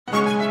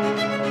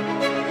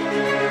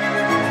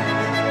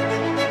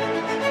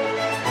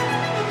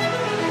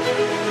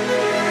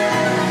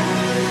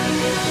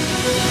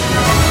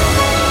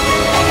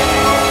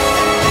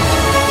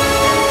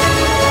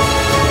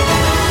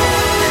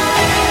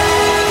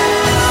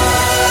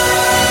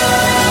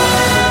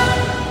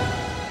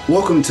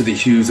Welcome to the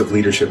Hues of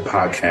Leadership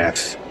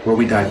podcast, where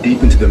we dive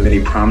deep into the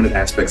many prominent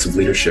aspects of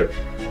leadership.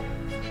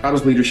 How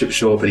does leadership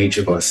show up in each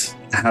of us?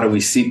 How do we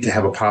seek to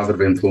have a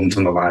positive influence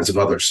on the lives of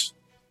others?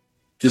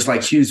 Just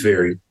like hues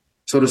vary,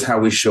 so does how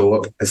we show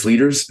up as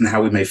leaders and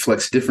how we may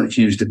flex different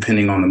hues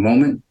depending on the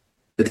moment,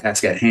 the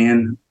task at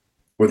hand,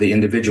 or the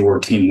individual or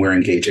team we're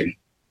engaging.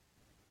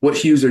 What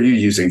hues are you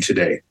using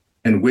today,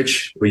 and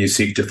which will you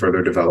seek to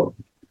further develop?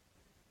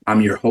 I'm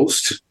your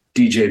host,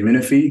 DJ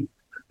Menifee,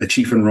 a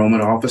Chief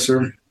Enrollment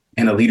Officer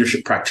and a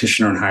leadership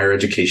practitioner in higher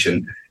education,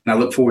 and I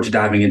look forward to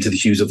diving into the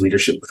hues of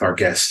leadership with our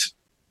guests.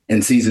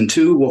 In Season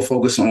 2, we'll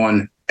focus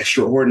on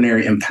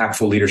extraordinary,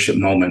 impactful leadership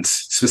moments,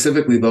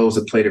 specifically those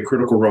that played a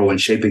critical role in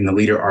shaping the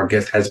leader our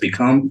guest has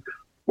become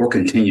or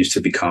continues to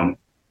become.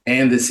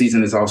 And this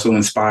season is also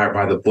inspired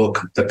by the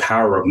book, The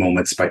Power of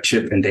Moments by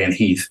Chip and Dan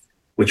Heath,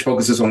 which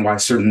focuses on why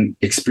certain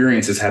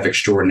experiences have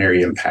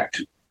extraordinary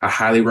impact. I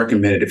highly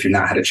recommend it if you've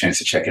not had a chance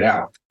to check it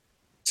out.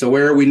 So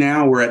where are we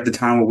now? We're at the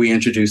time where we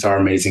introduce our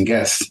amazing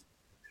guest.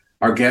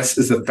 Our guest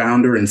is the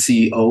founder and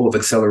CEO of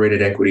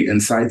Accelerated Equity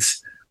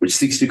Insights, which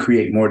seeks to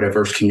create more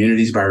diverse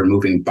communities by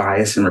removing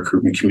bias in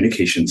recruitment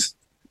communications.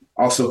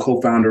 Also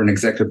co-founder and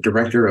executive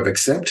director of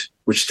ACCEPT,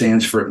 which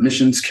stands for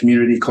Admissions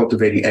Community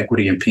Cultivating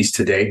Equity and Peace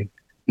Today,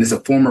 and is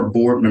a former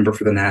board member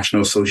for the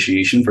National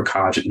Association for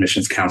College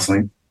Admissions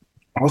Counseling.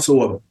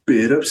 Also a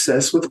bit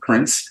obsessed with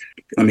Prince.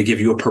 Let me give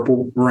you a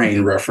Purple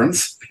Rain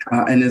reference,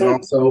 and is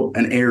also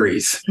an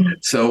Aries.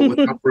 So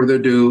without further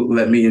ado,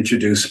 let me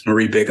introduce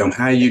Marie Bigham.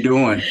 How are you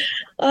doing?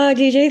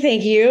 DJ,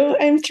 thank you.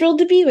 I'm thrilled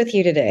to be with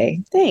you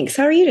today. Thanks.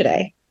 How are you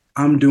today?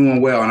 I'm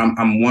doing well, and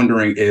I'm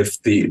wondering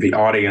if the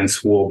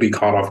audience will be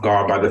caught off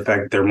guard by the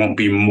fact that there won't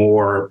be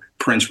more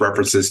Prince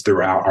references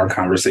throughout our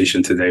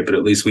conversation today, but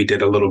at least we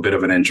did a little bit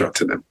of an intro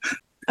to them.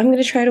 I'm going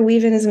to try to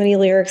weave in as many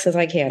lyrics as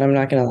I can. I'm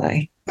not going to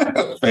lie.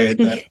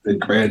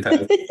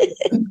 Fantastic.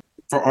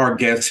 For our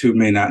guests who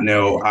may not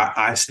know,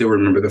 I still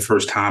remember the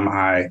first time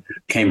I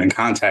came in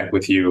contact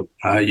with you.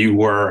 You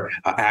were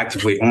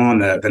actively on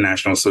the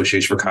National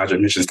Association for College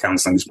Admissions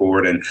Counseling's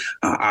board, and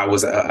I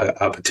was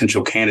a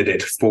potential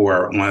candidate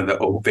for one of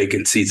the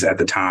vacant seats at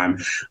the time.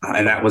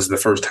 And that was the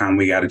first time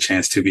we got a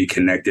chance to be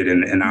connected.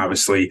 And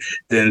obviously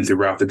then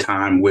throughout the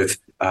time with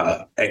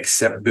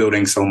ACCEPT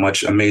building so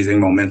much amazing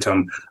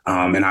momentum,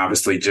 and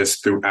obviously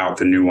just throughout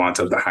the nuance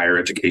of the higher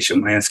education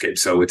landscape.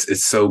 So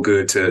it's so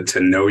good to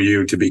know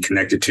you, to be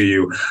connected to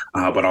you,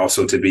 but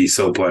also to be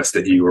so blessed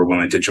that you were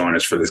willing to join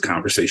us for this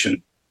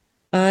conversation.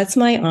 It's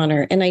my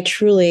honor. And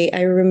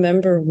I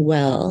remember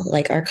well,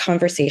 like our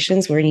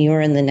conversations when you were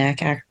in the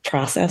NACAC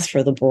process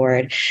for the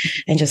board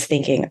and just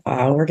thinking,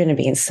 oh, we're going to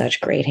be in such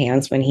great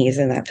hands when he's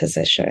in that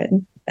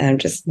position. And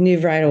just knew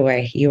right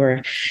away you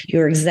were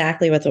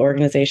exactly what the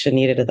organization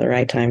needed at the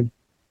right time.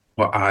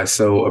 Well, I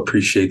so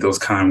appreciate those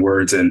kind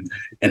words and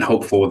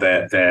hopeful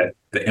that the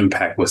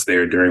impact was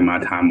there during my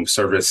time of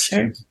service.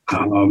 Sure.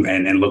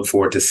 And look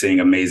forward to seeing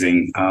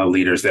amazing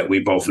leaders that we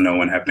both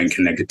know and have been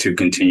connected to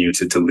continue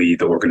to lead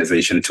the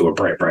organization into a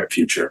bright, bright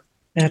future.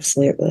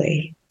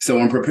 Absolutely. So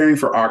in preparing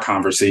for our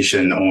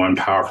conversation on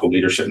powerful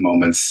leadership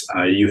moments,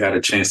 you had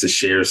a chance to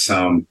share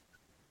some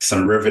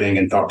riveting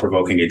and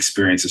thought-provoking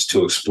experiences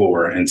to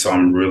explore. And so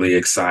I'm really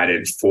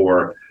excited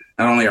for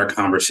not only our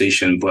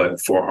conversation,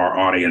 but for our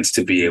audience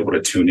to be able to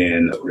tune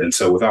in. And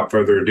so without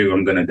further ado,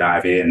 I'm going to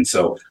dive in.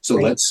 So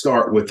Great. Let's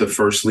start with the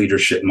first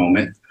leadership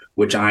moment,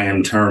 which I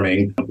am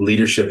terming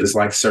leadership is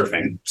like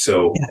surfing.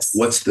 So yes.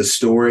 What's the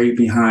story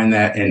behind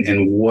that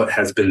and what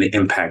has been the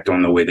impact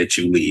on the way that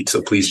you lead?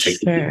 So please take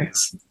Sure.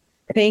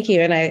 Thank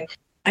you. And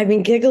I've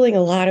been giggling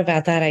a lot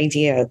about that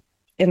idea.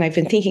 And I've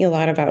been thinking a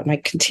lot about my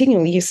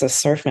continual use of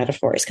surf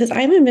metaphors because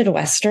I'm a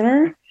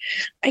Midwesterner.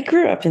 I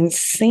grew up in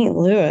St.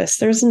 Louis.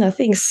 There's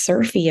nothing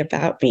surfy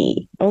about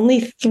me. Only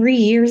 3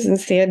 years in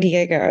San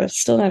Diego.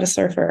 Still not a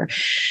surfer.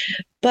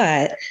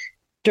 But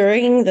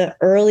during the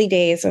early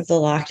days of the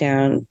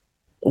lockdown,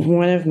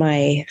 one of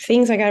my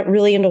things I got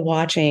really into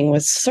watching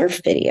was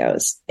surf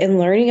videos and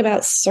learning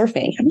about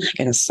surfing. I'm not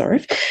going to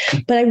surf,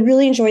 but I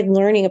really enjoyed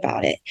learning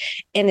about it.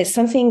 And it's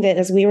something that,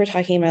 as we were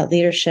talking about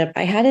leadership,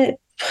 I hadn't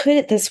put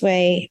it this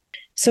way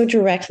so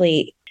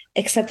directly,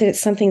 except that it's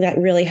something that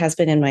really has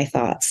been in my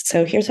thoughts.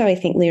 So here's how I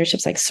think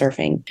leadership's like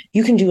surfing.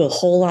 You can do a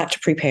whole lot to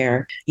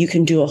prepare. You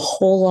can do a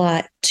whole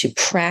lot to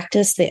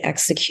practice the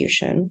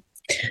execution.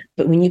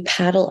 But when you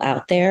paddle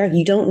out there,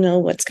 you don't know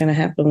what's going to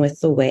happen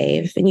with the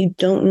wave, and you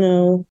don't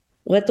know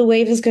what the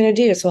wave is going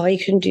to do. So all you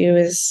can do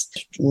is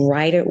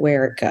ride it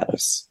where it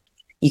goes.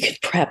 You can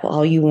prep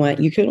all you want.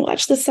 You can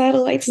watch the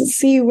satellites and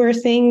see where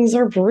things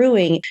are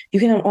brewing. You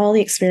can have all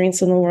the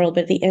experience in the world.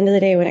 But at the end of the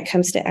day, when it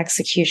comes to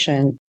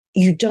execution,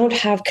 you don't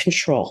have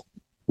control.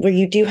 Where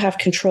you do have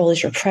control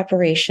is your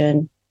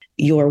preparation,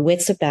 your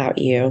wits about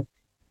you,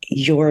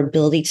 your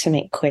ability to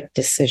make quick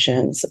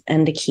decisions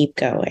and to keep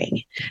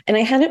going. And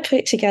I hadn't put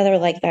it together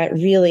like that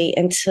really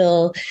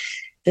until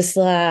this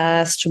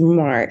last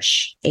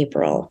March,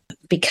 April,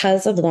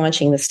 because of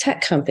launching this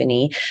tech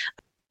company.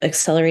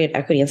 Accelerated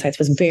Equity Insights,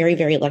 was very,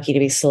 very lucky to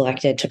be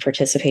selected to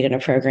participate in a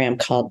program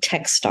called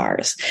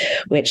TechStars,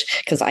 which,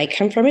 because I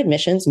come from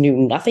admissions, knew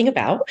nothing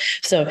about.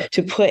 So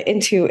to put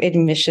into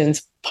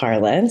admissions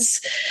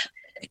parlance,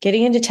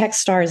 getting into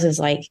TechStars is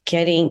like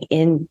getting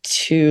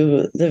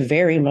into the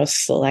very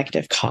most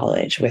selective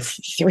college with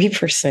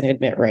 3%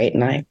 admit rate.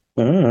 And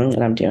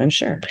I'm doing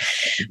sure.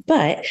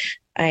 But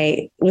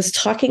I was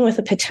talking with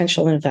a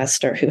potential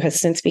investor who has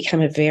since become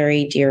a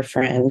very dear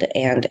friend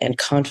and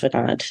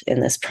confidant in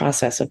this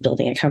process of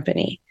building a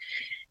company.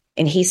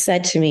 And he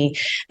said to me,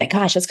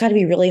 gosh, it's got to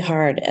be really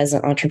hard as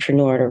an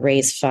entrepreneur to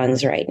raise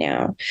funds right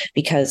now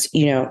because,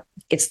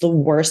 it's the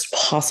worst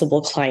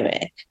possible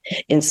climate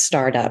in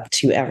startup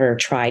to ever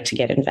try to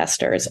get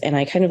investors. And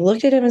I kind of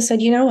looked at him and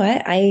said, you know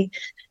what? I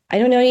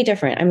don't know any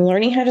different. I'm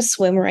learning how to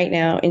swim right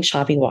now in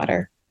choppy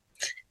water.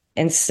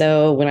 And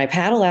so when I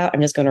paddle out,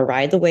 I'm just going to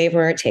ride the wave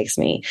where it takes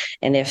me.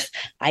 And if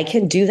I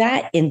can do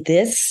that in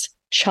this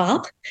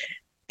chop,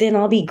 then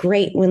I'll be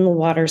great when the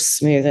water's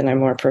smooth and I'm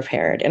more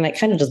prepared. And I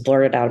kind of just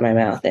blurted out of my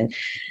mouth. And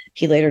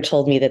he later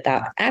told me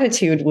that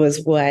attitude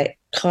was what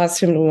caused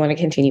him to want to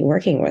continue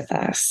working with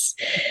us.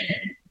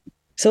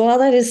 So all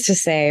that is to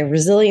say,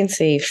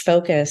 resiliency,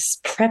 focus,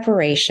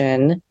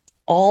 preparation,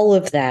 all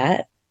of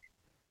that,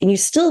 and you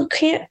still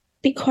can't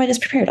be quite as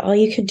prepared. All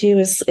you could do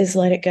is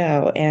let it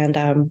go.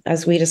 And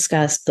as we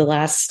discussed, the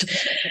last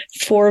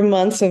 4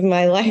 months of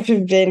my life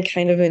have been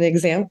kind of an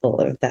example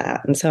of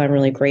that. And so I'm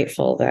really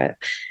grateful that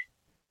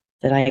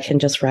I can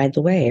just ride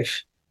the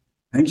wave.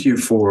 Thank you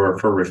for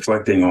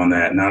reflecting on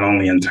that, not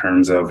only in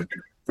terms of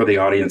for the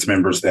audience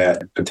members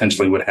that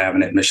potentially would have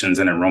an admissions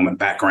and enrollment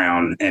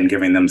background and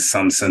giving them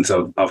some sense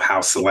of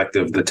how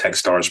selective the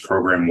TechStars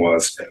program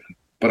was,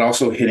 but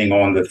also hitting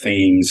on the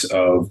themes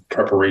of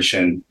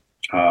preparation.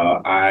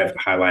 I've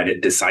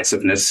highlighted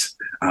decisiveness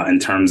in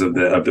terms of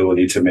the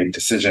ability to make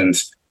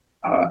decisions.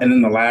 And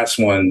then the last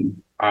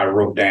one I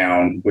wrote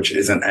down, which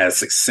isn't as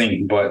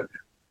succinct, but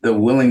the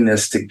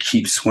willingness to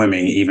keep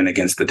swimming even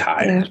against the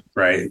tide,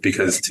 right?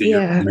 Because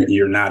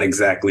you're not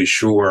exactly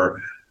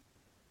sure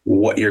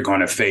what you're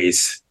going to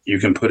face. You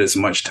can put as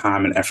much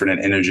time and effort and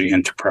energy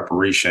into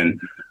preparation,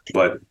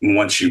 but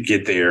once you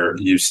get there,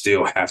 you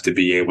still have to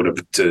be able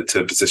to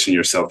position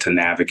yourself to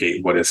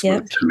navigate what is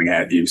coming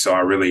at you. So I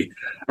really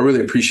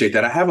appreciate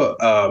that. I have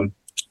a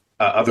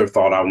other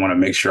thought I want to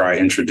make sure I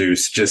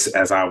introduce just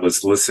as I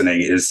was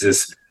listening is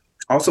just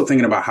also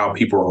thinking about how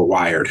people are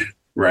wired.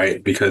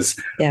 Right. Because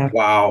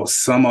while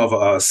some of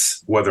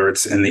us, whether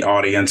it's in the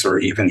audience or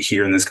even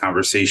here in this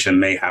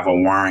conversation, may have a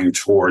wiring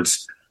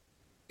towards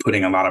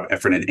putting a lot of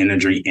effort and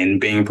energy in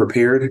being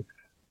prepared,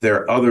 there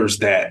are others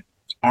that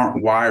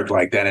aren't wired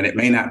like that. And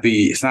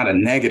it's not a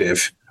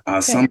negative.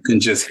 Some can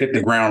just hit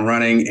the ground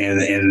running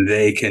and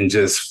they can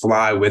just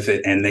fly with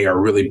it. And they are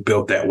really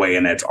built that way.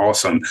 And that's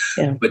awesome.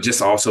 Yeah. But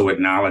just also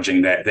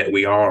acknowledging that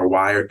we all are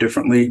wired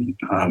differently.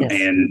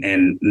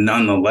 And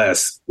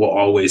nonetheless, we'll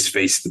always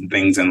face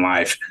things in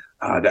life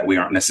that we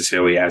aren't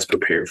necessarily as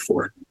prepared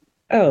for.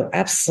 Oh,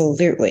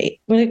 absolutely.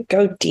 I'm going to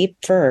go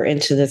deeper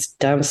into this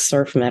dumb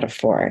surf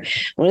metaphor.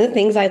 One of the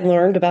things I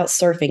learned about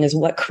surfing is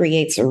what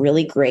creates a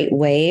really great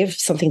wave,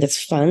 something that's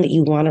fun that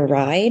you want to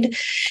ride,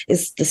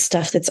 is the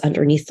stuff that's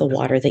underneath the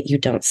water that you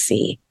don't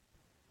see.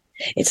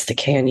 It's the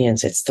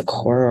canyons, it's the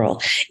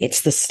coral,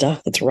 it's the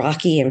stuff that's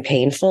rocky and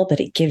painful, but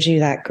it gives you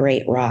that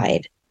great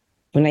ride.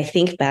 When I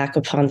think back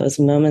upon those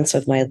moments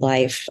of my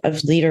life,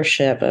 of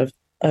leadership, of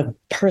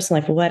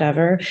personal life,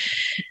 whatever,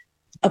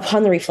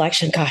 upon the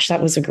reflection, gosh,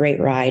 that was a great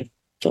ride.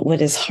 But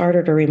what is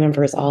harder to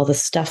remember is all the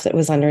stuff that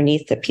was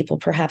underneath that people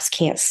perhaps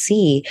can't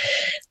see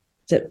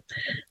that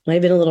might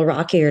have been a little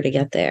rockier to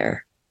get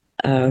there.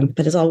 But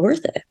it's all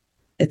worth it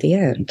at the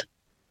end.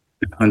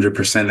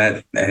 100%.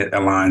 That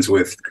aligns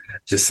with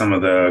just some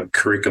of the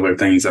curricular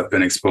things I've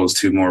been exposed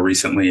to more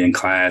recently in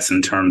class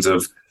in terms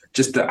of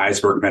just the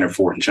iceberg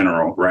metaphor in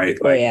general, right?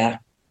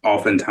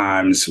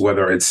 Oftentimes,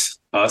 whether it's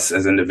us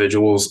as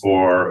individuals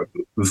or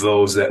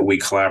those that we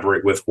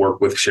collaborate with, work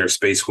with, share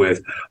space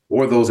with,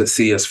 or those that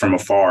see us from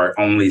afar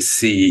only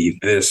see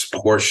this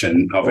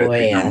portion of it.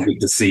 They don't get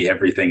to see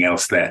everything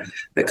else that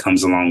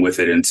comes along with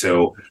it. And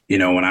so,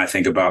 when I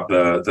think about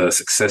the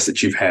success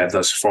that you've had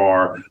thus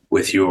far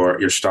with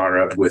your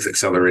startup, with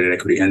Accelerated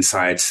Equity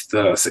Insights,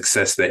 the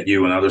success that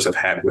you and others have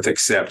had with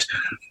Accept,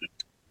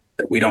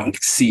 we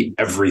don't see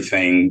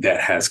everything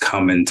that has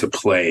come into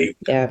play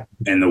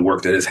and the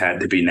work that has had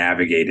to be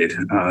navigated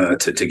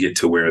to get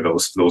to where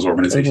those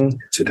organizations are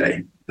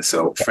today.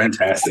 So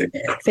fantastic.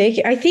 Thank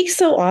you. I think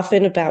so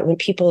often about when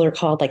people are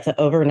called like the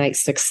overnight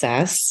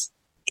success.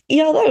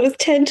 That was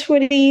 10,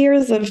 20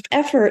 years of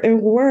effort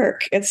and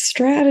work and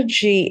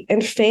strategy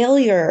and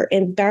failure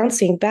and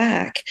bouncing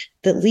back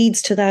that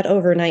leads to that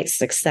overnight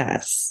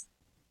success.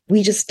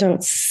 We just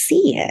don't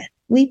see it.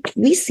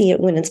 We see it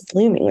when it's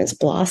blooming, when it's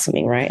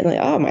blossoming, right? And like,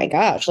 oh my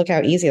gosh, look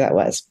how easy that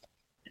was.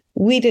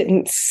 We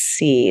didn't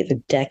see the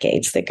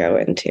decades that go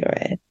into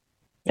it.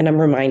 And I'm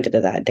reminded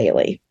of that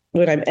daily.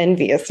 When I'm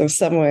envious of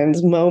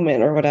someone's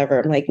moment or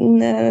whatever, I'm like,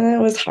 no,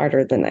 it was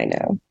harder than I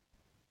know.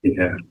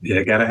 Yeah.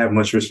 Yeah. Got to have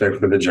much respect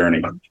for the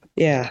journey.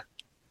 Yeah.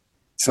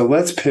 So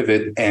let's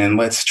pivot and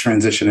let's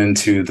transition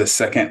into the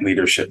second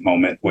leadership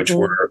moment, which Mhm.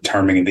 we're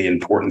terming the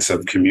importance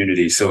of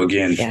community. So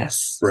again,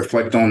 Yes.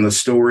 reflect on the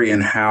story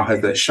and how has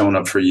that shown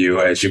up for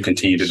you as you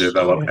continue to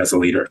develop Sure. as a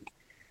leader?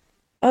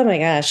 Oh my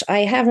gosh, I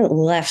haven't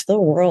left the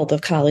world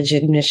of college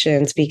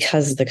admissions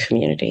because of the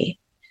community.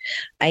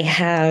 I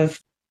have,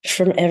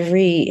 from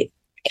every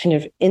kind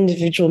of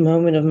individual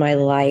moment of my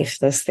life,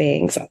 those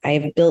things,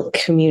 I've built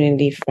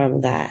community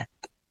from that.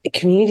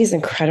 Community is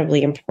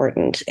incredibly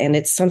important, and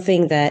it's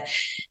something that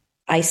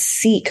I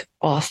seek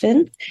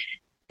often.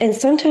 And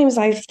sometimes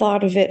I've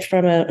thought of it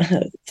from a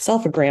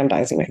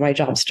self-aggrandizing, like my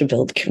job's to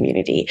build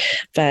community.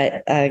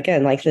 But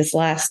again, like this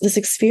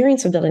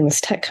experience of building this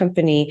tech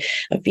company,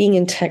 of being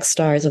in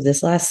Techstars of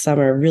this last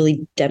summer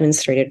really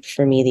demonstrated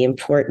for me the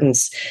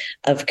importance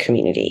of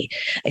community.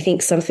 I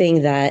think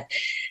something that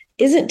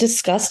isn't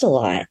discussed a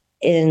lot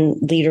in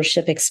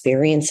leadership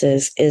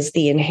experiences is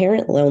the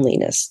inherent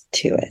loneliness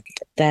to it,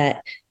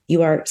 that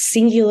you are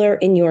singular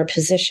in your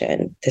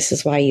position. This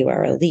is why you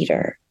are a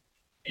leader.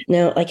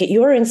 Now, like at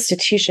your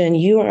institution,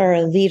 you are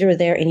a leader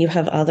there and you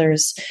have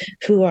others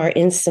who are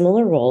in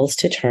similar roles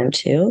to turn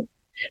to,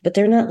 but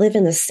they're not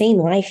living the same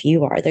life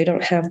you are. They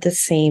don't have the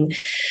same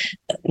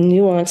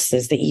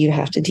nuances that you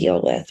have to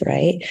deal with,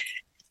 right?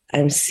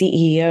 I'm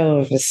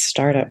CEO of a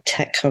startup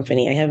tech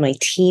company. I have my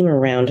team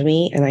around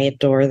me and I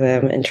adore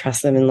them and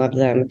trust them and love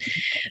them.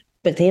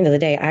 But at the end of the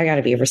day, I got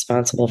to be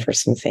responsible for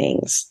some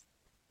things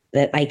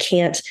that I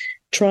can't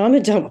trauma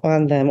dump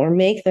on them or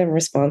make them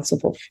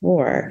responsible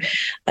for.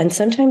 And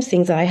sometimes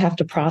things that I have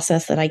to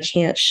process that I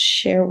can't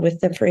share with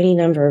them for any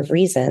number of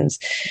reasons.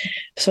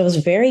 So I was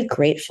very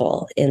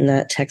grateful in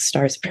that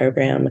Techstars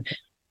program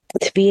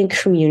to be in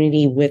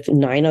community with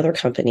 9 other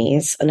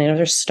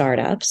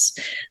startups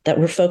that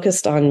were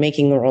focused on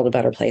making the world a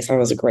better place. That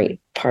was a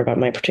great part about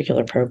my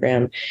particular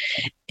program.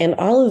 And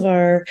all of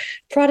our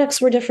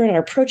products were different, our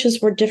approaches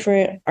were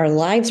different, our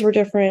lives were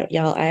different.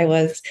 Y'all, I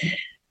was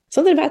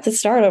something about the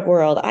startup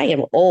world. I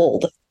am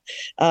old.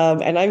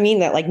 And I mean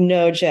that like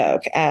no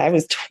joke. I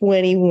was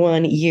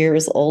 21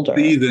 years older.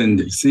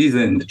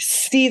 Seasoned.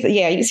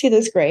 Yeah, you see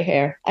this gray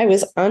hair. I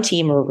was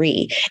Auntie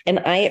Marie. And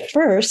I at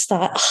first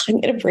thought, oh,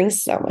 I'm going to bring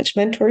so much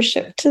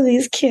mentorship to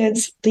these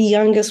kids. The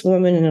youngest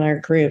woman in our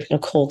group,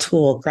 Nicole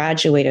Toole,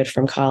 graduated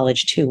from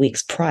college 2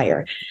 weeks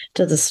prior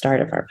to the start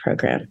of our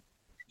program.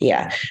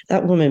 Yeah,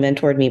 that woman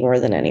mentored me more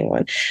than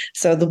anyone.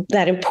 So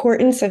that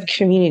importance of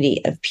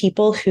community, of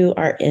people who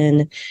are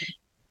in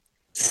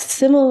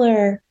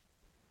similar,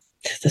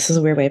 this is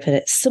a weird way to put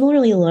it,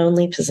 similarly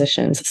lonely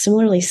positions,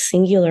 similarly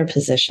singular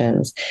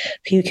positions,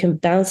 who you can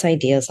bounce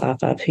ideas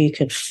off of, who you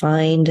can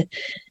find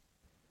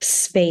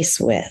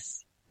space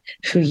with,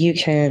 who you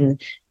can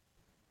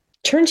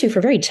turn to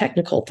for very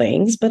technical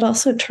things, but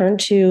also turn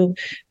to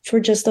for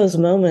just those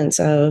moments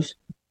of,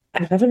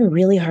 I'm having a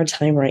really hard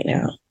time right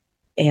now.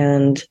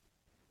 And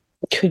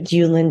could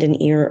you lend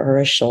an ear or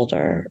a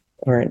shoulder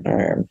or an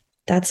arm?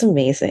 That's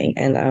amazing.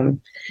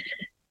 And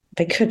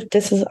I could,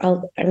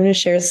 I'm going to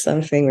share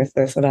something with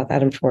this about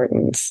that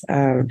importance.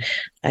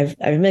 I've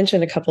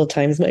mentioned a couple of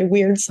times my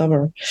weird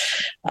summer.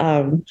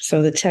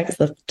 So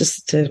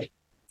just to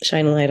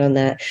shine a light on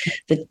that,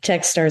 the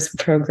Techstars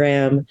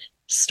program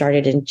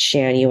started in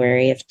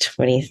January of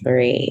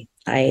 23.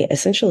 I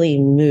essentially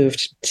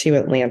moved to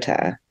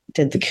Atlanta,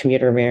 did the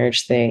commuter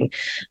marriage thing,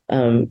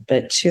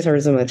 but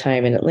 2/3 of the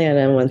time in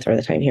Atlanta, 1/3 of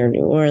the time here in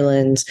New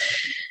Orleans,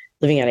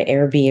 living out of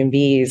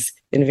Airbnbs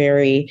in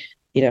very,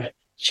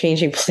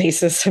 changing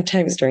places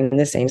sometimes during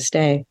the same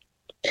stay,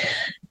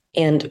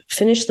 and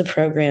finished the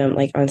program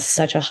like on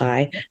such a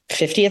high.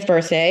 50th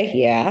birthday,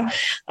 yeah.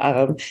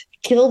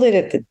 Killed it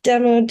at the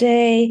demo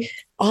day,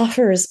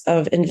 offers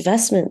of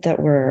investment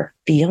that were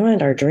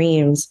beyond our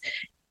dreams.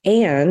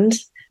 And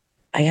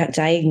I got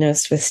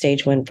diagnosed with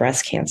stage 1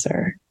 breast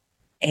cancer.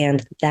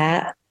 And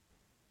that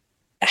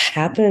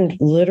happened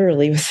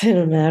literally within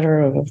a matter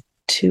of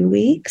 2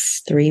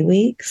 weeks, 3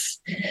 weeks.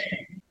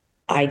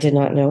 I did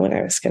not know what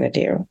I was going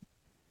to do.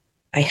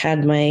 I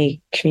had my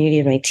community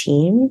of my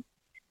team.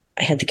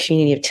 I had the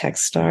community of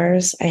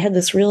Techstars. I had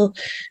this real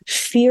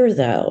fear,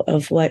 though,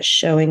 of what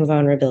showing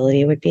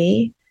vulnerability would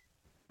be,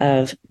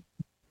 of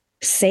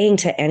saying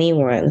to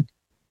anyone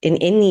in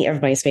any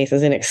of my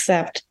spaces, and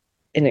except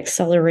and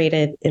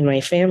accelerated in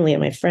my family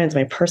and my friends,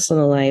 my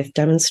personal life,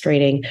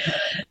 demonstrating,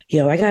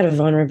 I got a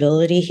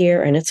vulnerability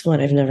here and it's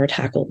one I've never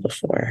tackled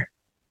before.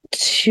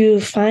 To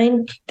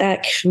find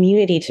that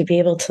community to be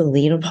able to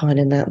lean upon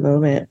in that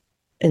moment,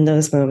 in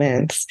those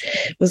moments,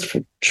 was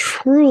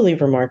truly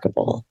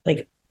remarkable.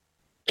 Like,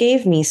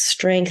 gave me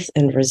strength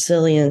and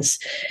resilience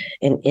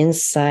and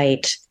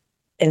insight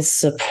and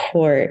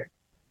support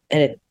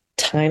at a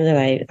time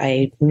that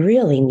I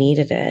really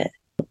needed it.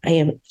 I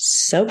am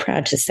so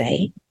proud to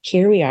say,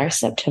 here we are,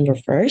 September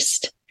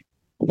 1st.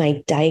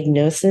 My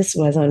diagnosis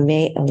was on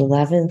May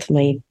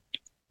 11th.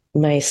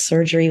 My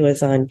surgery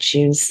was on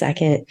June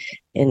 2nd.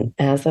 And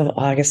as of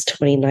August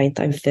 29th,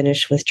 I'm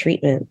finished with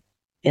treatment.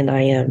 And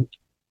I'm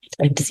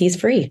disease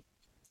free.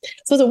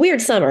 So it was a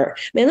weird summer.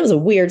 Man, that was a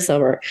weird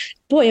summer.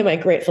 Boy, am I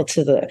grateful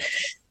to the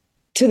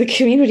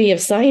community of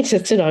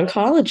scientists and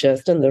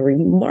oncologists and the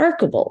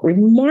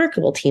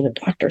remarkable team of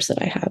doctors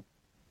that I have.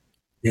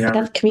 Yeah,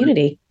 That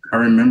community. I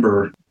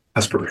remember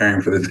us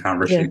preparing for this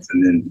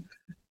conversation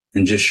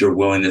and just your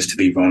willingness to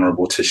be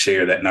vulnerable to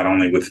share that not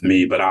only with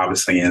me, but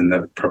obviously in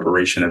the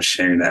preparation of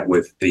sharing that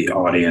with the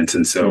audience.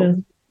 And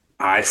so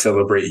I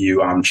celebrate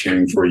you. I'm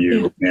cheering for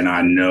you. And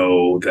I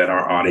know that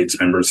our audience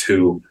members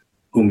who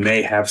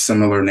may have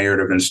similar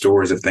narrative and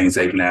stories of things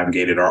they've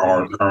navigated or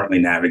are currently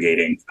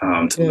navigating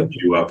to lift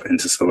you up and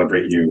to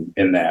celebrate you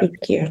in that.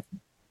 Thank you.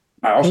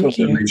 I also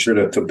to make sure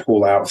to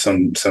pull out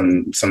some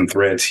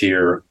threads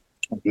here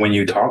when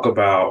you talk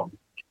about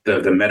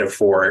the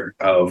metaphor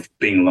of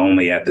being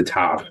lonely at the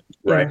top,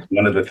 right? Yeah.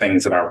 One of the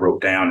things that I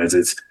wrote down is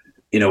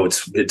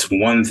it's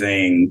one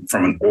thing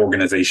from an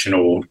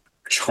organizational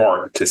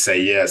chart to say,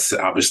 yes,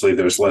 obviously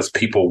there's less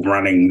people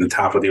running the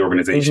top of the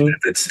organization.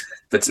 Mm-hmm. If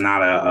it's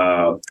not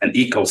an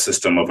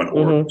ecosystem of an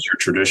org, your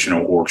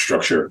traditional org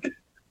structure.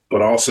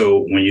 But also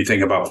when you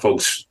think about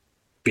folks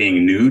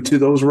being new to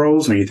those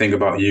roles, when you think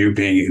about you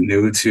being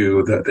new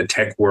to the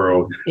tech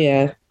world,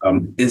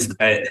 is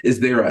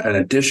there an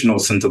additional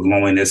sense of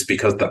loneliness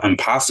because the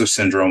imposter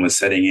syndrome is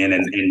setting in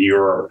and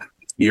you're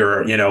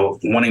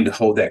wanting to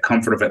hold that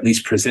comfort of at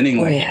least presenting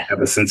you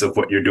have a sense of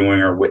what you're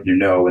doing or what you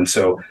know. And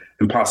so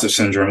imposter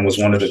syndrome was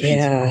one of the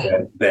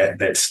pieces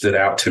that stood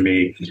out to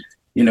me.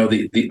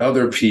 The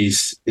other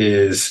piece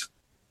is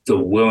the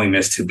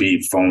willingness to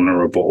be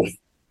vulnerable.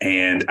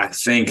 And I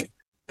think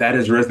that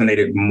has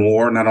resonated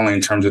more, not only in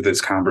terms of this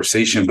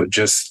conversation, but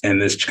just in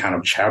this kind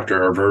of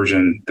chapter or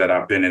version that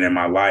I've been in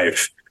my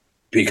life,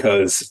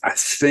 because I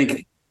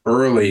think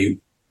early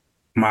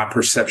my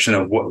perception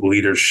of what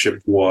leadership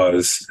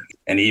was,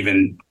 and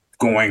even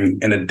going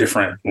in a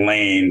different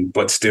lane,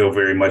 but still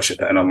very much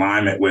in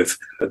alignment with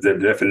the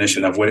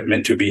definition of what it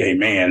meant to be a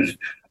man.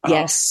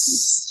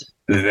 Yes.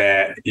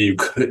 That you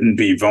couldn't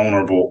be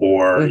vulnerable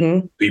or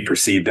be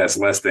perceived as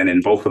less than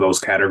in both of those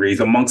categories,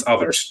 amongst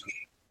others.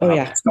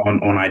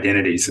 On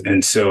identities.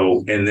 And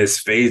so in this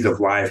phase of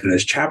life, in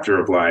this chapter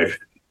of life,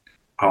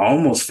 I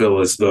almost feel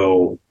as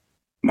though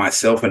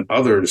myself and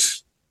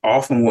others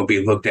often will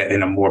be looked at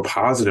in a more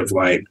positive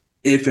light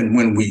if and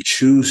when we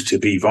choose to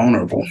be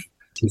vulnerable.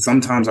 And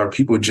sometimes our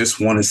people just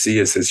want to see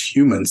us as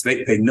humans.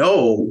 They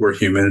know we're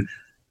human.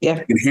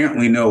 Yeah.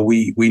 Inherently know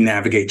we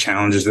navigate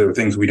challenges. There are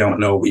things we don't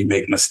know. We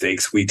make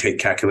mistakes. We take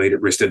calculated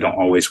risks that don't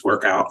always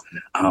work out.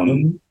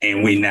 And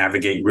we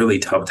navigate really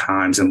tough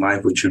times in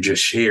life, which you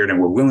just shared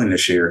and we're willing to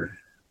share.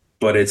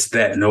 But it's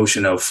that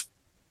notion of,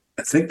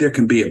 I think there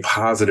can be a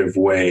positive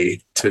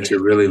way to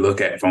really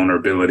look at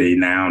vulnerability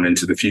now and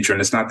into the future.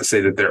 And it's not to say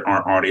that there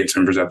aren't audience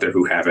members out there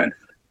who haven't,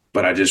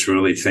 but I just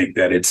really think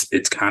that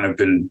it's kind of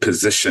been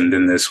positioned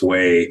in this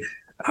way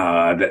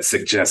that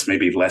suggests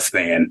maybe less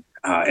than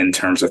in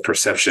terms of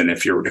perception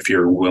if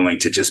you're willing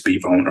to just be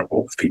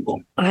vulnerable with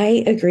people.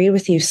 I agree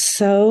with you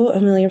so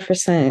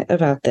 1,000,000%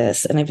 about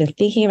this. And I've been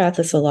thinking about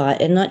this a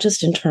lot, and not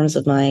just in terms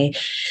of my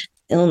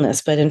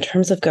illness, but in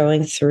terms of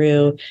going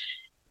through,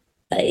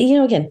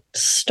 again,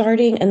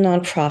 starting a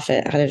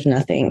nonprofit out of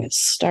nothing,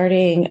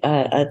 starting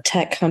a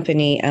tech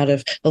company out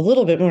of a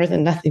little bit more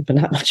than nothing, but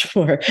not much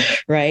more,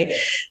 right?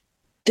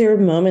 There are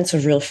moments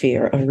of real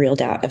fear, of real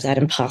doubt, of that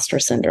imposter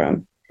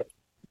syndrome.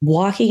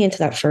 Walking into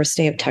that first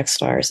day of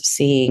Techstars,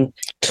 seeing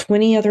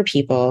 20 other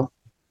people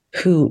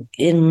who,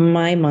 in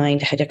my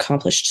mind, had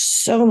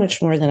accomplished so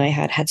much more than I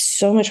had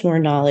so much more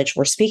knowledge,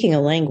 were speaking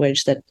a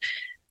language that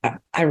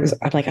I'm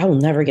like, I will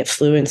never get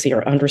fluency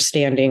or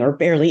understanding or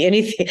barely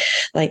anything.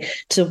 Like,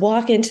 to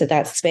walk into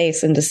that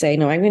space and to say,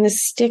 no, I'm going to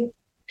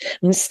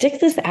stick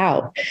this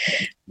out.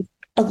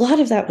 A lot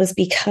of that was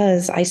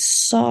because I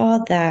saw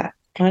that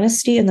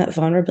honesty and that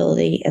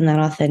vulnerability and that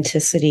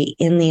authenticity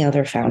in the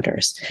other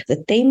founders,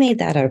 that they made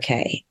that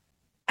okay.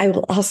 I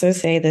will also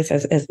say this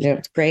as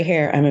gray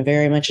hair, I'm a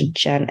very much a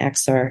Gen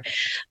Xer.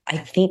 I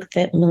think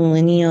that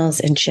millennials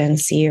and Gen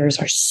Zers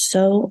are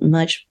so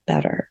much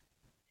better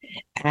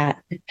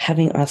at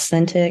having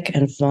authentic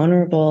and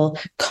vulnerable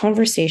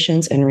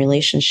conversations and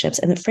relationships.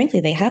 And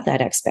frankly, they have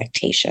that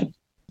expectation.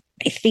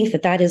 I think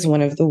that is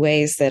one of the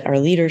ways that our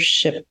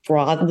leadership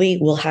broadly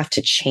will have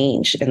to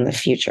change in the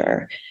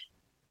future.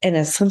 And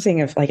as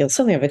something of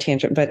a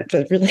tangent, but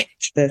related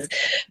to this,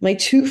 my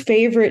two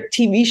favorite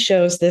TV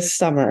shows this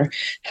summer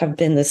have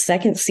been the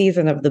second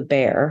season of The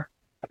Bear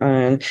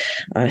on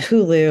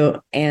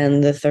Hulu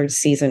and the third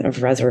season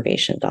of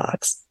Reservation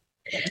Dogs.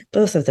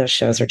 Both of those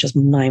shows are just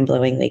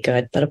mind-blowingly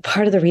good. But a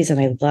part of the reason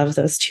I love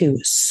those two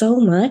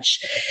so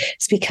much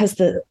is because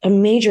a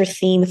major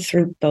theme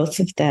through both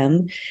of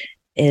them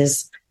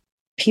is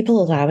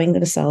people allowing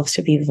themselves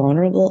to be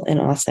vulnerable and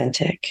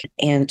authentic,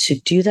 and to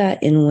do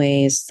that in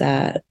ways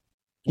that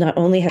not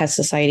only has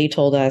society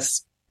told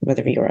us,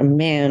 whether you're a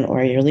man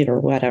or you're a leader or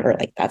whatever,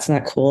 like that's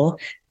not cool,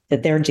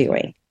 that they're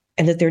doing,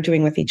 and that they're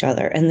doing with each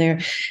other. And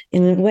they're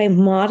in a way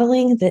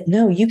modeling that,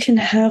 no, you can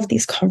have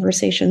these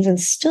conversations and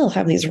still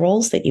have these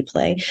roles that you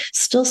play,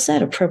 still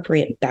set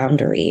appropriate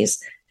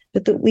boundaries,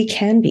 but that we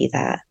can be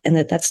that, and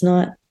that that's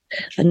not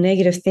a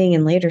negative thing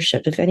in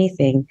leadership. If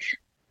anything,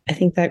 I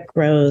think that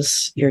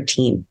grows your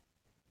team.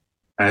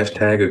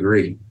 Hashtag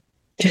agree.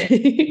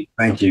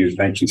 Thank you.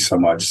 Thank you so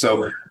much.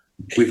 So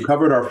we've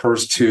covered our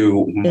first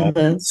two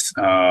moments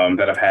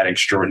that have had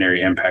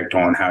extraordinary impact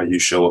on how you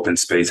show up in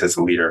space as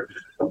a leader.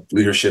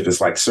 Leadership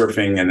is like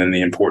surfing, and then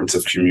the importance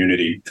of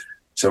community.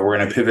 So we're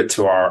going to pivot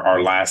to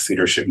our last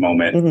leadership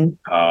moment.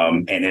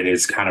 And it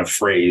is kind of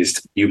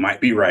phrased, you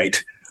might be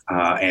right.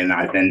 And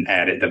I then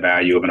added the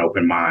value of an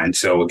open mind.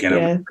 So again, I'm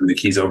going to turn the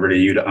keys over to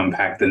you to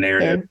unpack the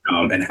narrative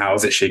and how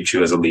has it shaped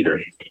you as a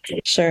leader?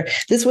 Sure.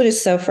 This one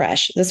is so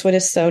fresh. This one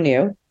is so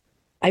new.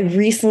 I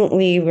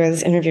recently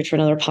was interviewed for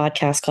another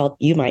podcast called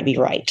You Might Be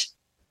Right.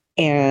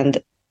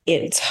 And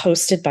it's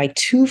hosted by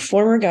two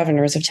former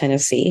governors of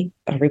Tennessee,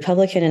 a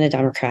Republican and a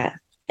Democrat.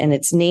 And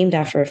it's named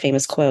after a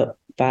famous quote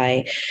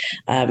by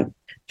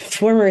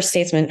former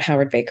statesman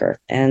Howard Baker.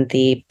 And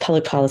the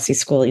public policy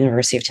school at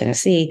University of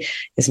Tennessee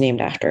is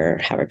named after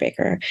Howard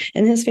Baker.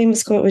 And his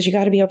famous quote was, you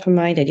got to be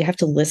open-minded. You have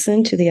to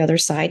listen to the other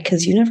side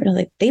because you never know,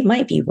 like, they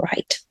might be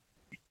right.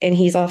 And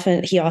he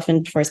often,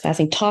 before his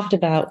passing, talked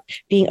about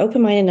being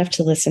open-minded enough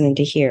to listen and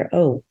to hear,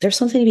 oh, there's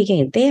something to be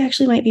gained. They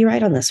actually might be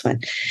right on this one.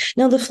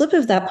 Now, the flip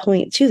of that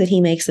point, too, that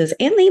he makes is,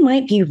 and they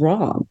might be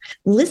wrong.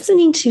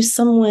 Listening to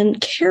someone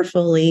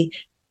carefully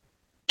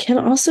can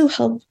also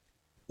help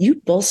you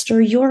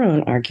bolster your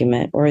own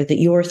argument or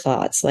your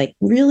thoughts, like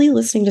really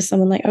listening to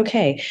someone like,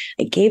 okay,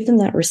 I gave them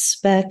that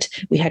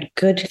respect. We had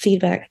good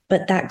feedback,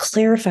 but that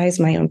clarifies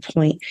my own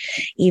point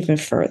even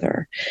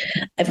further.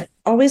 I've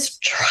always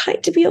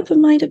tried to be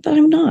open-minded, but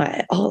I'm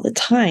not all the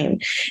time.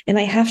 And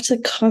I have to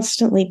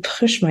constantly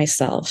push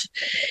myself.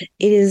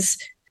 It is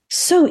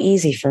so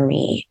easy for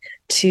me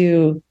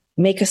to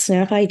make a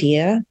snap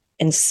idea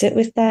and sit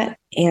with that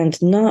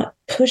and not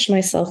push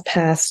myself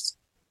past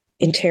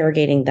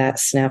interrogating that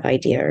snap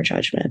idea or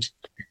judgment.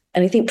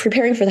 And I think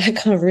preparing for that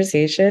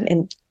conversation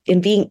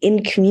and being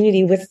in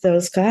community with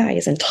those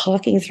guys and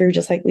talking through,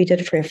 just like we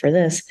did for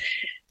this,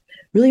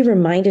 really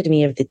reminded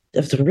me of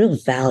the real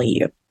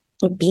value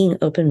of being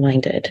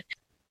open-minded.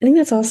 I think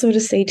that's also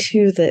to say,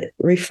 too, that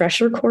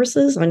refresher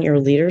courses on your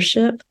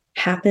leadership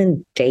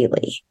happen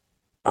daily.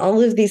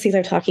 All of these things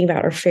I'm talking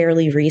about are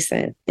fairly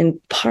recent,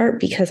 in part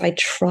because I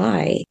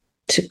try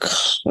to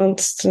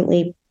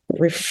constantly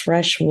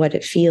refresh what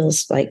it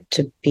feels like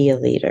to be a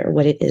leader,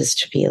 what it is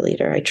to be a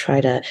leader. I try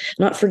to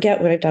not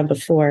forget what I've done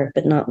before,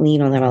 but not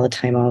lean on that all the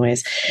time,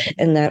 always.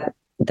 And that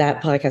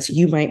podcast,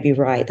 You Might Be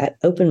Right, that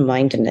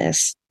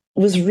open-mindedness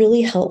was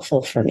really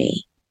helpful for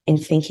me in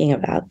thinking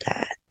about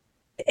that.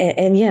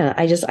 And yeah,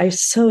 I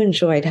so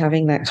enjoyed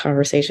having that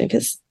conversation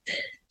because,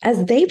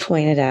 as they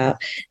pointed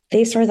out,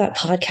 they started that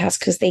podcast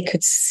because they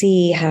could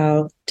see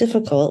how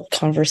difficult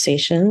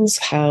conversations,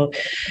 how,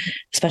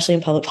 especially in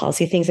public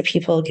policy, things that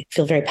people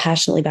feel very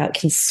passionately about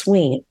can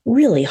swing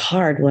really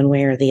hard one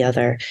way or the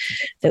other.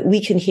 That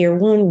we can hear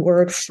one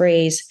word,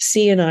 phrase,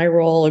 see an eye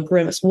roll, a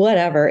grimace,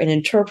 whatever, and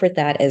interpret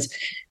that as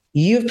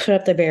you've put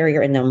up the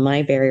barrier and now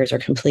my barriers are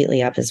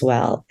completely up as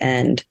well.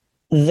 And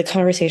the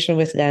conversation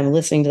with them,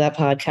 listening to that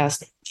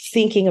podcast,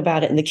 thinking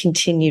about it, and the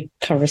continued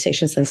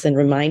conversation since then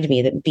remind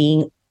me that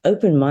being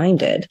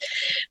open-minded,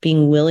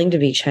 being willing to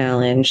be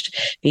challenged,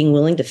 being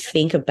willing to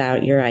think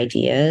about your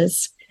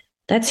ideas,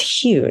 that's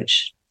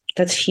huge.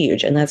 That's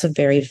huge. And that's a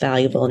very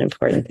valuable and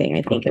important thing,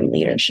 I think, in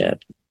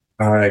leadership.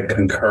 I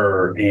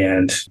concur.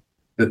 And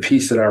the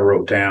piece that I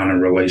wrote down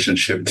in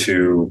relationship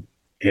to,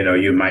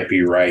 you might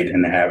be right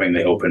in having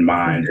the open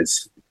mind.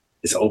 It's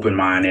open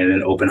mind and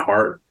an open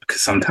heart.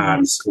 Because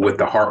sometimes with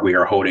the heart, we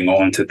are holding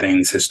on to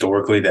things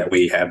historically that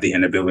we have the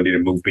inability to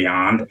move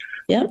beyond.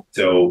 Yeah.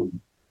 So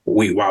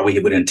while we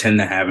would intend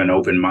to have an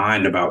open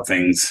mind about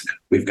things,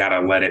 we've got to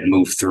let it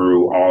move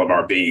through all of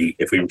our being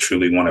if we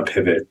truly want to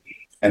pivot.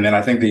 And then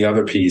I think the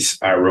other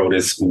piece I wrote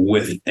is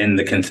within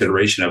the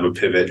consideration of a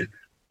pivot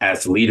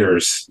as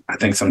leaders. I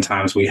think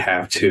sometimes we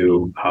have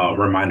to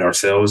remind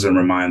ourselves and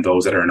remind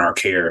those that are in our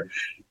care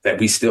that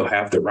we still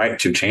have the right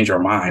to change our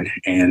mind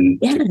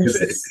and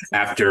pivot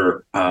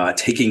after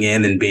taking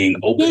in and being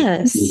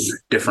open to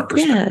different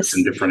perspectives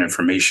and different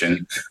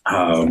information.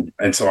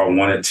 And so I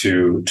wanted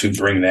to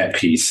bring that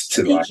piece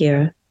to life.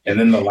 And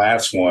then the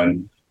last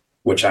one,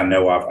 which I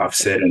know I've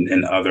said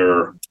in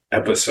other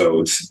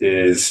episodes,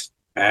 is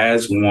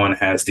as one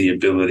has the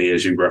ability,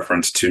 as you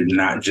referenced, to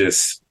not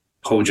just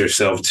hold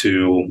yourself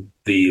to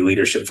the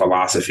leadership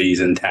philosophies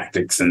and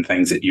tactics and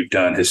things that you've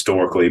done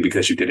historically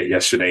because you did it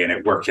yesterday and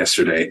it worked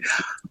yesterday,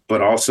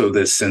 but also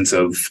this sense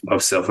of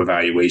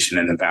self-evaluation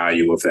and the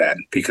value of that.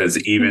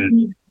 Because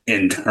even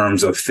in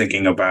terms of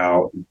thinking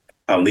about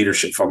a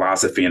leadership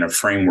philosophy and a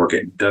framework,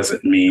 it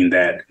doesn't mean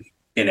that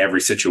in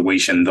every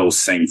situation, those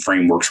same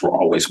frameworks will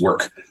always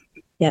work.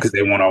 Because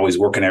they won't always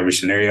work in every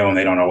scenario, and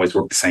they don't always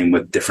work the same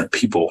with different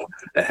people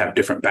that have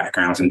different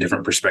backgrounds and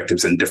different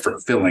perspectives and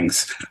different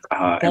feelings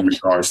in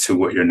regards to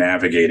what you're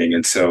navigating.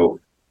 And so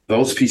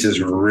those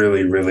pieces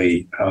really,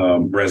 really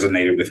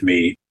resonated with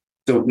me.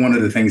 So one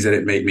of the things that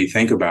it made me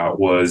think about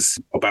was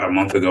about a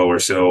month ago or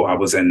so, I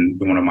was in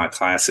one of my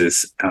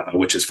classes,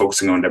 which is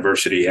focusing on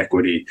diversity,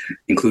 equity,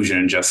 inclusion,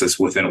 and justice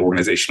within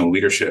organizational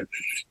leadership.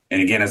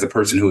 And again, as a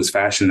person who has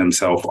fashioned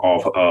himself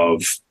off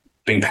of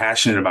being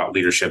passionate about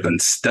leadership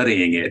and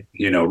studying it,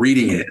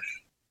 reading it,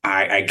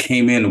 I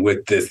came in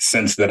with this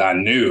sense that I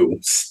knew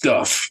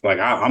stuff. Like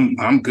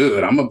I'm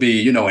good. I'm gonna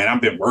be, and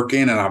I've been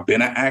working and I've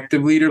been an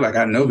active leader. Like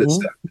I know this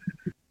stuff.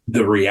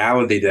 The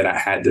reality that I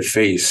had to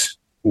face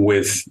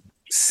with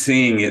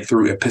seeing it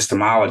through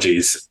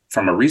epistemologies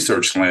from a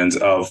research lens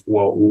of,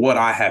 well, what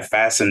I have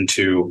fastened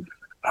to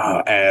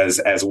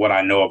as what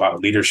I know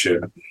about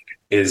leadership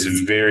is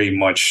very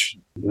much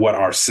what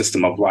our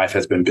system of life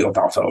has been built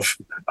off of.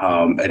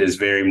 It is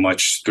very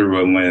much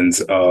through a lens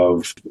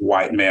of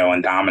white male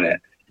and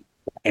dominant.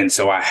 And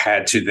so I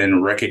had to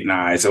then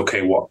recognize,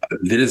 okay, well,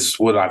 this is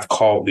what I've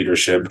called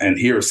leadership. And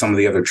here are some of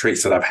the other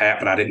traits that I've had,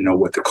 but I didn't know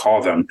what to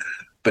call them.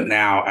 But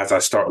now, as I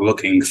start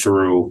looking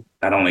through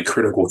not only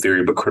critical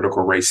theory, but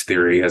critical race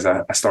theory, as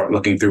I start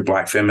looking through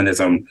Black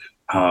feminism,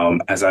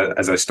 as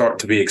I start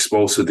to be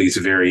exposed to these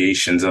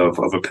variations of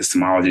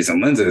epistemologies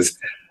and lenses,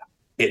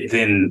 it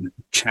then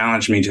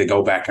challenged me to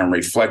go back and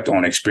reflect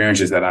on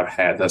experiences that I've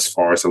had thus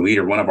far as a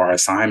leader. One of our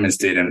assignments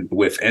did, and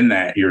within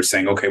that, you're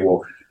saying, okay,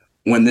 well,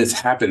 when this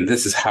happened,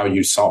 this is how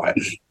you saw it.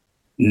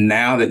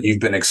 Now that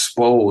you've been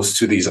exposed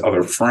to these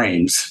other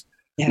frames,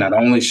 not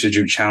only should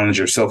you challenge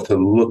yourself to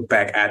look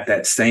back at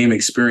that same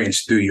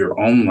experience through your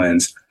own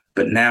lens,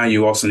 but now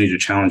you also need to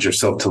challenge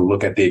yourself to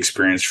look at the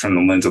experience from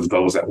the lens of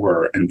those that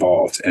were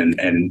involved.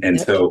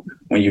 And so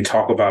when you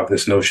talk about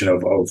this notion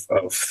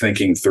of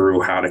thinking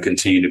through how to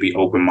continue to be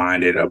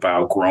open-minded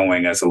about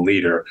growing as a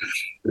leader,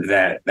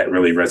 that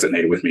really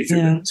resonated with me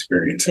through that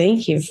experience.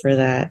 Thank you for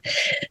that.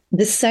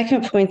 The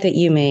second point that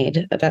you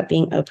made about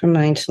being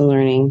open-minded to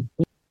learning,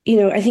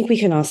 I think we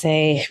can all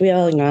say, we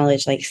all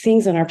acknowledge like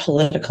things in our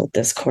political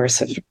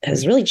discourse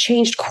has really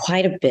changed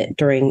quite a bit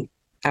during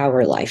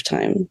our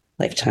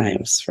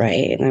lifetimes,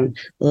 right? And I'm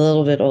a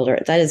little bit older.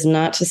 That is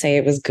not to say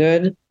it was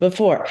good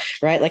before,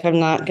 right? Like I'm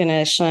not going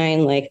to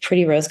shine like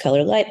pretty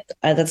rose-colored light.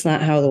 That's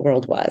not how the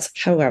world was.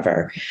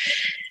 However,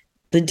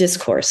 the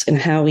discourse and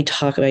how we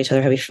talk about each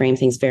other, how we frame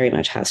things very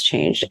much has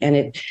changed. And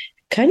it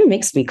kind of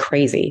makes me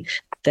crazy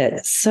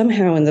that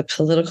somehow in the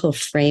political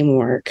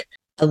framework,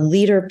 a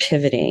leader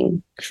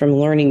pivoting from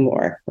learning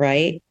more,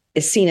 right,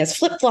 is seen as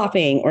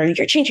flip-flopping or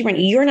you're changing your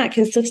mind, you're not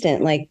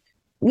consistent. Like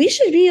we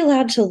should be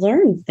allowed to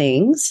learn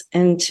things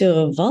and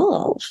to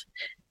evolve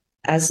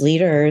as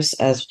leaders,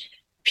 as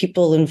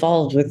people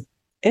involved with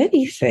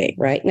anything,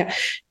 right? Now,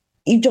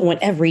 you don't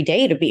want every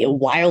day to be a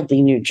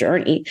wildly new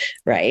journey,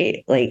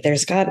 right? Like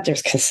there's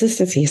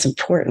consistency is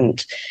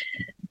important.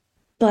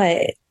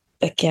 But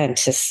again,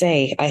 to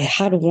say I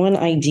had one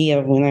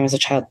idea when I was a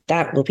child,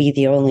 that will be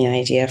the only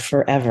idea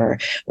forever.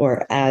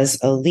 Or as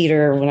a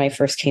leader when I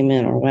first came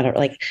in or whatever,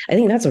 like I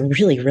think that's a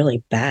really,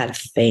 really bad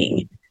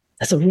thing.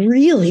 That's a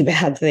really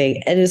bad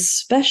thing. And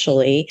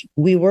especially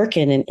we work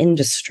in an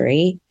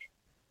industry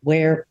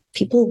where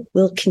people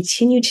will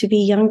continue to be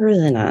younger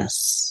than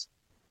us,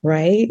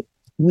 right?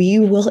 We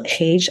will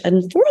age.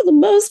 And for the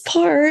most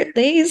part,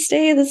 they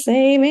stay the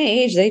same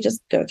age. They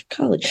just go to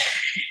college.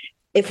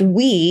 If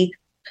we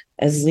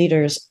as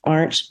leaders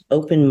aren't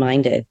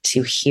open-minded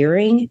to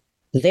hearing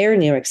their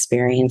new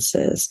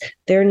experiences,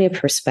 their new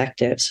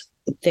perspectives,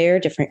 their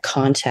different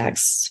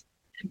contexts,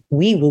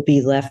 we will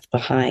be left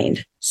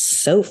behind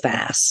so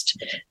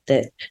fast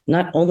that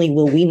not only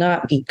will we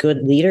not be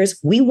good leaders,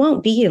 we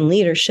won't be in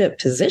leadership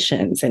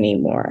positions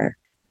anymore.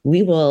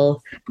 We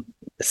will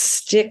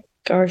stick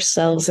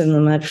ourselves in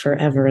the mud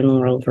forever and the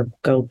world will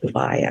go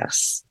by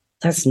us.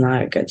 That's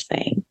not a good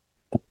thing.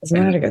 It's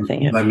not a good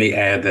thing. Let me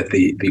add that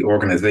the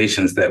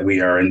organizations that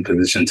we are in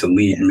position to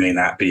lead may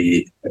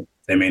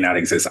not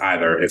exist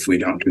either if we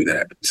don't do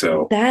that.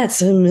 So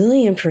that's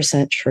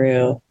 1,000,000%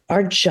 true.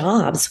 Our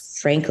jobs,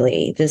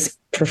 frankly, this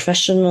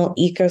professional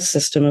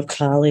ecosystem of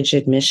college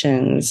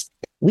admissions,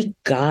 we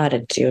got to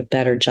do a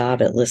better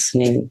job at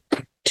listening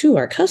to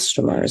our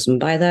customers. And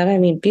by that, I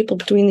mean people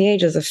between the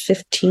ages of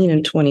 15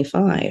 and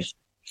 25.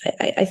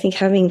 I think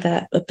having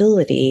that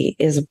ability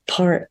is a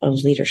part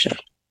of leadership.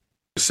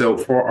 So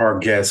for our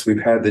guests,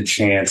 we've had the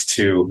chance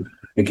to,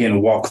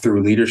 again, walk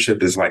through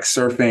leadership is like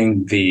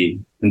surfing, the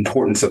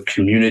importance of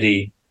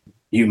community.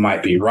 You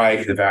might be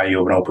right, the value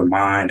of an open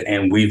mind.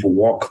 And we've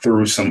walked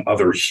through some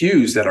other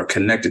hues that are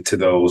connected to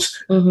those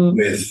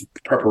with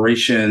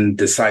preparation,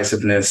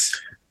 decisiveness.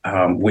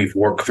 We've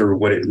worked through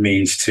what it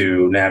means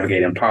to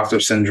navigate imposter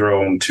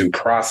syndrome, to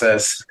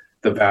process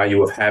the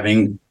value of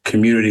having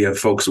community of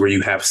folks where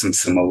you have some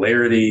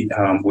similarity.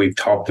 We've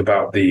talked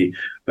about the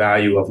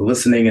value of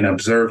listening and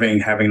observing,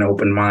 having an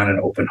open mind and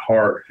open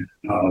heart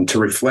to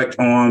reflect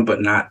on,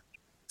 but not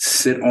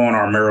sit on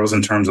our mirrors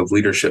in terms of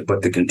leadership,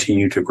 but to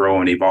continue to grow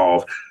and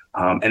evolve.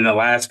 And the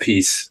last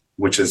piece,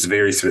 which is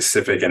very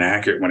specific and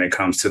accurate when it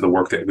comes to the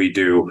work that we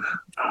do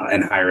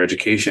in higher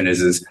education,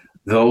 is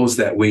those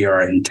that we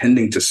are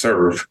intending to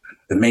serve,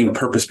 the main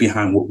purpose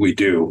behind what we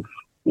do.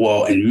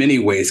 will in many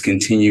ways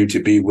continue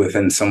to be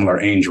within similar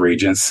age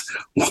regions,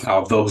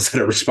 while those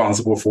that are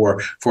responsible for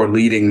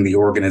leading the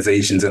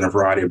organizations in a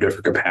variety of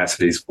different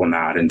capacities will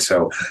not. And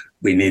so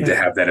we need to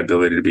have that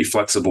ability to be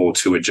flexible,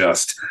 to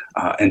adjust,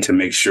 and to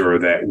make sure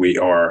that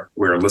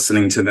we're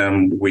listening to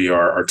them. We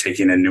are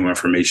taking in new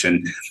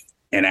information,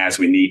 and as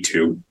we need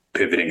to,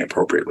 pivoting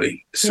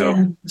appropriately.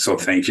 So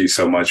thank you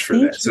so much for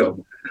that.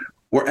 So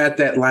we're at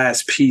that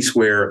last piece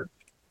where,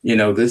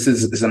 this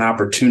is an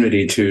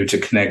opportunity to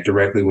connect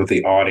directly with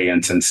the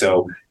audience. And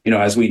so,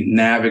 as we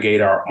navigate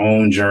our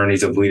own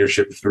journeys of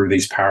leadership through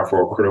these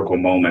powerful, critical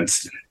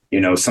moments,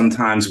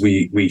 sometimes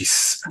we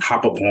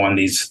hop upon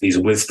these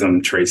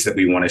wisdom traits that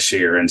we want to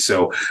share. And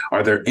so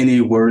are there any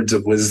words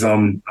of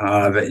wisdom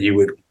that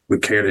you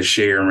would care to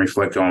share and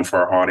reflect on for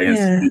our audience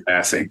in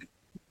passing?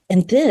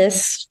 And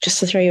this,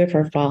 just to throw you a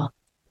curveball,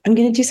 I'm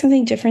going to do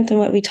something different than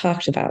what we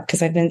talked about,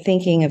 because I've been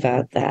thinking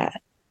about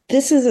that.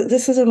 This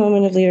is a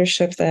moment of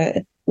leadership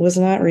that was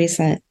not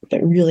recent,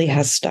 but really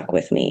has stuck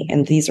with me.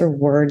 And these are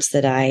words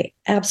that I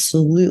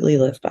absolutely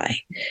live by.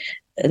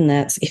 And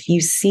that's, if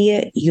you see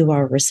it, you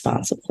are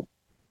responsible.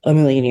 A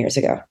million years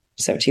ago.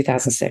 So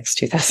 2006,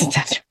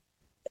 2007.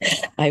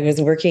 I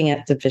was working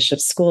at the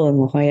Bishop's School in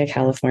La Jolla,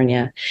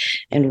 California,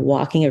 and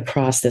walking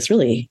across this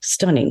really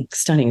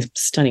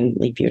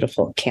stunningly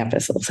beautiful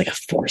campus. It looks like a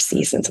Four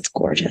Seasons. It's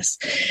gorgeous.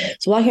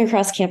 So walking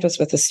across campus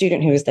with a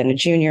student who was then a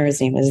junior.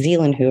 His name was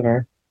Zealand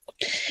Hoover.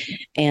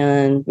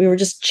 And we were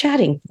just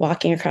chatting,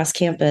 walking across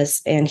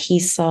campus, and he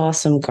saw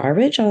some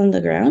garbage on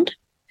the ground,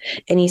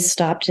 and he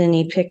stopped and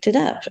he picked it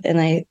up. And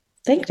I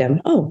thanked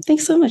him. Oh,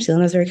 thanks so much,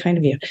 Zealand. That was very kind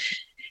of you.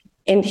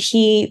 And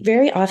he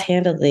very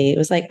offhandedly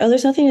was like, oh,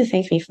 there's nothing to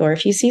thank me for.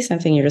 If you see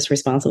something, you're just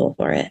responsible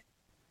for it.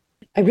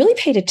 I really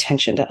paid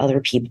attention to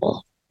other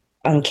people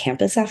on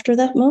campus after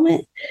that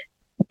moment,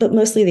 but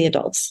mostly the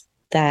adults.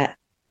 That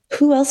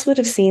who else would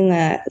have seen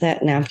that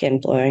napkin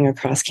blowing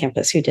across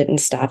campus who didn't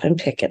stop and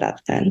pick it up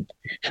then?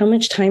 How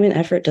much time and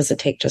effort does it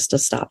take just to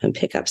stop and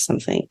pick up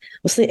something?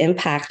 What's the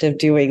impact of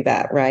doing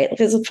that, right?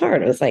 Because a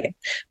part, it was like,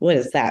 what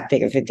is that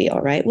big of a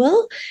deal, right?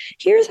 Well,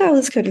 here's how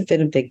this could have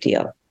been a big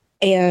deal.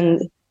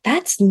 And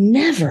that's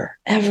never,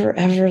 ever,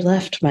 ever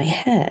left my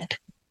head.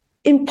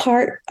 In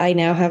part, I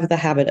now have the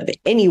habit of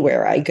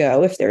anywhere I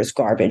go, if there's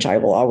garbage, I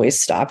will always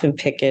stop and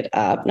pick it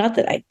up. Not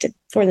that I did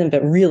for them,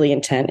 but really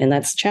intent. And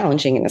that's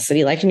challenging in a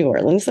city like New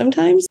Orleans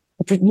sometimes.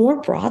 But more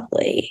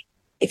broadly,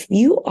 if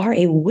you are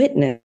a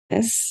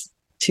witness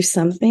to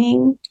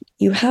something,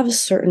 you have a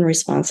certain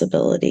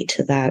responsibility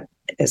to that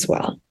as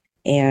well.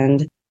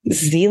 And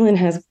Zealand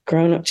has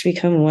grown up to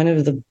become one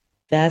of the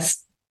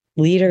best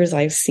leaders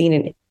I've seen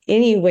in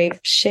any way,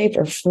 shape,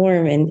 or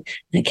form. And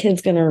that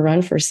kid's going to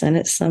run for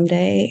Senate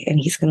someday, and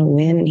he's going to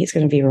win, and he's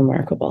going to be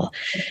remarkable.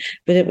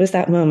 But it was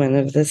that moment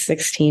of the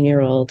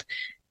 16-year-old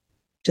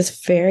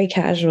just very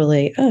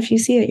casually, oh, if you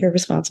see it, you're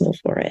responsible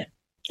for it.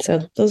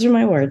 So those are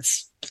my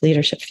words.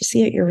 Leadership. If you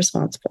see it, you're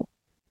responsible.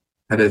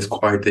 That is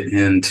quite the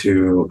end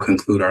to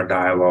conclude our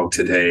dialogue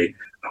today.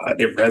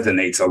 It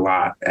resonates a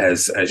lot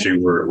as you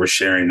were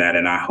sharing that,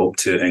 and I hope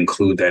to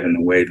include that in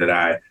the way that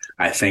I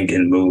think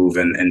and move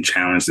and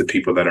challenge the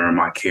people that are in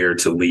my care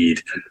to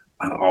lead.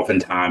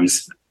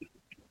 Oftentimes,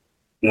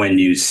 when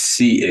you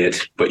see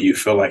it, but you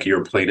feel like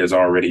your plate is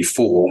already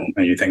full,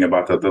 and you think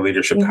about the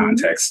leadership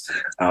context,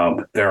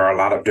 there are a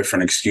lot of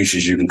different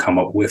excuses you can come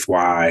up with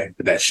why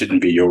that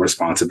shouldn't be your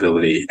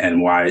responsibility,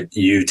 and why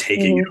you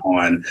taking it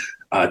on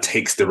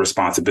takes the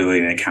responsibility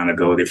and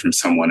accountability from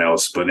someone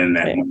else. But in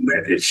that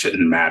moment, it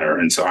shouldn't matter.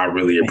 And so I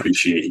really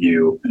appreciate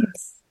you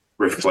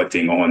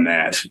reflecting on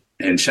that.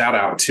 And shout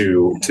out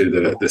to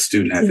the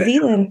student at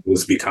that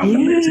who's become an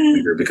amazing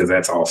leader, because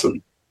that's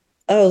awesome.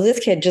 Oh, this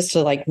kid, just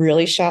to like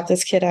really shout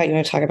this kid out, you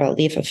want to talk about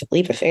leap of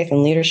faith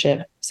and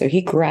leadership. So he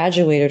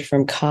graduated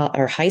from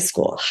high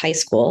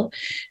school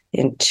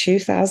in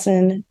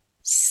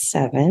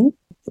 2007,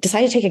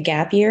 decided to take a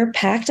gap year,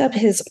 packed up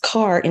his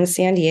car in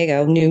San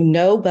Diego, knew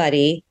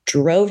nobody,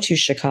 drove to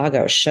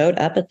Chicago, showed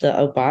up at the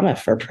Obama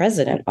for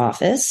president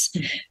office,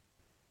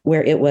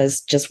 where it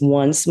was just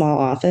one small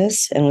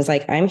office, and was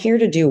like, I'm here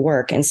to do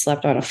work, and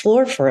slept on a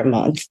floor for a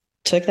month,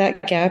 took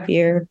that gap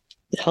year,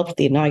 helped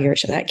the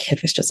inauguration. That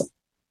kid was just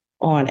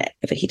on it.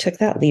 But he took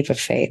that leap of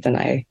faith, and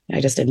I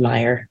just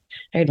admire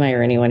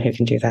anyone who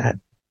can do that.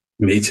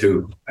 Me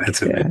too.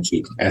 That's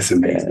amazing. That's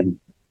amazing.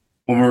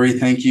 Well, Marie,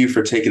 thank you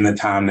for taking the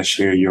time to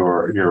share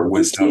your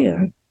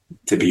wisdom,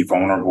 to be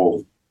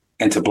vulnerable,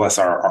 and to bless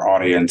our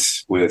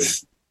audience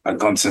with a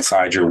glimpse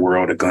inside your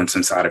world, a glimpse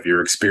inside of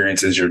your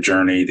experiences, your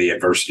journey, the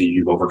adversity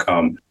you've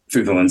overcome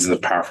through the lenses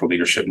of powerful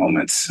leadership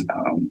moments.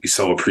 We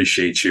so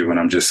appreciate you, and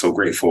I'm just so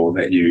grateful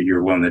that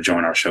you're willing to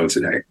join our show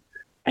today.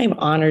 I'm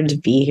honored to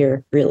be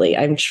here, really.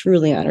 I'm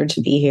truly honored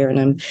to be here, and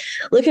I'm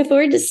looking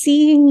forward to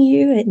seeing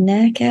you at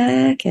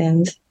NACAC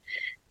and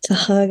to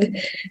hug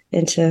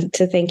and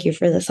to thank you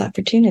for this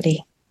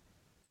opportunity.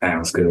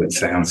 Sounds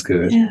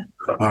good. Yeah.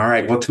 All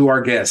right. Well, to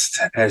our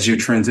guests, as you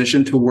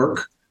transition to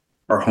work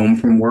or home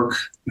from work,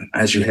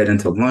 as you head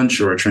into lunch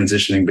or are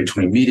transitioning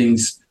between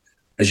meetings,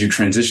 as you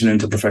transition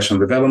into professional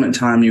development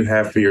time you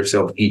have for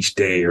yourself each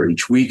day or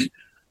each week,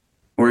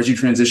 or as you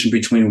transition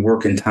between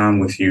work and time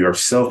with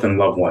yourself and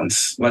loved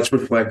ones. Let's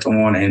reflect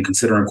on and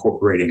consider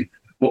incorporating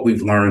what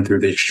we've learned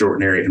through the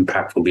extraordinary,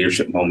 impactful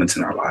leadership moments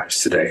in our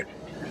lives today.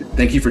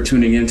 Thank you for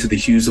tuning in to the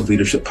Hues of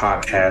Leadership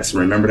podcast.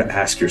 And remember to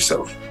ask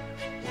yourself,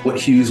 what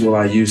hues will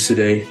I use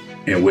today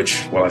and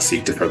which will I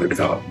seek to further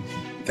develop?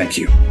 Thank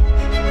you.